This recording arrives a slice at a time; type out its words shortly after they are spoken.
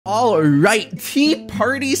All right, Tea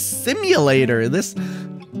Party Simulator. This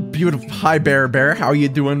beautiful. Hi, Bear. How you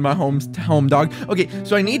doing, my home dog? Okay,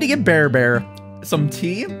 so I need to get Bear some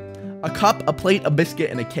tea, a cup, a plate, a biscuit,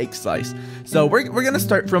 and a cake slice. So we're gonna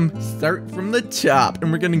start from the top,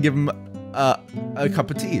 and we're gonna give him a cup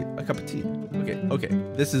of tea. Okay.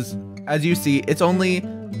 This is, as you see, it's only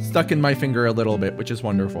stuck in my finger a little bit, which is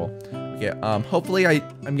wonderful. Okay. Hopefully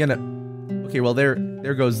I'm gonna. Okay, well there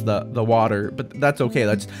goes the water, but that's okay.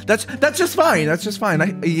 That's just fine. That's just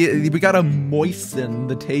fine. We gotta moisten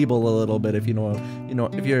the table a little bit, if you know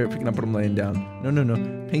if you're picking up what I'm laying down.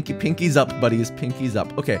 No. Pinky's up, buddies. Pinky's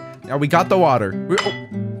up. Okay, now we got the water.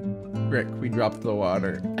 Rick, we dropped the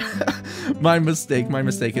water. My mistake.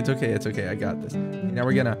 It's okay. I got this. Okay, now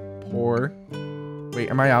we're gonna pour. Wait,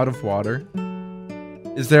 am I out of water?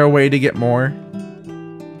 Is there a way to get more?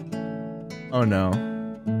 Oh no.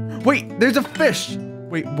 Wait, there's a fish!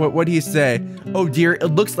 Wait, what do you say? Oh dear, it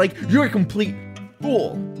looks like you're a complete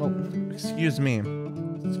fool. Well, excuse me.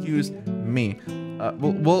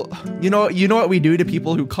 Well, you know what we do to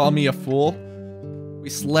people who call me a fool?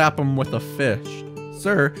 We slap them with a fish.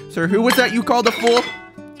 Sir, who was that you called a fool?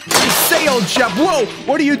 Say, old chap, whoa!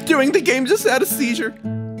 What are you doing? The game just had a seizure.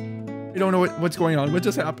 We don't know what's going on. What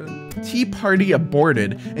just happened? Tea party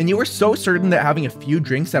aborted, and you were so certain that having a few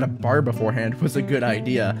drinks at a bar beforehand was a good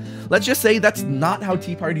idea. Let's just say that's not how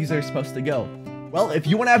tea parties are supposed to go. Well, if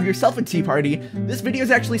you want to have yourself a tea party, this video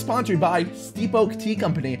is actually sponsored by Steep Oak Tea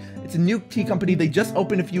Company. It's a new tea company. They just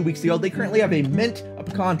opened a few weeks ago. They currently have a mint, a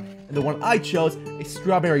pecan, and the one I chose, a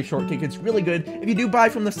strawberry shortcake. It's really good. If you do buy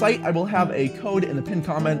from the site, I will have a code in the pinned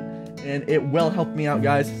comment, and it will help me out,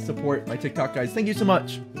 guys. Support my TikTok, guys. Thank you so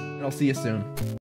much. I'll see you soon.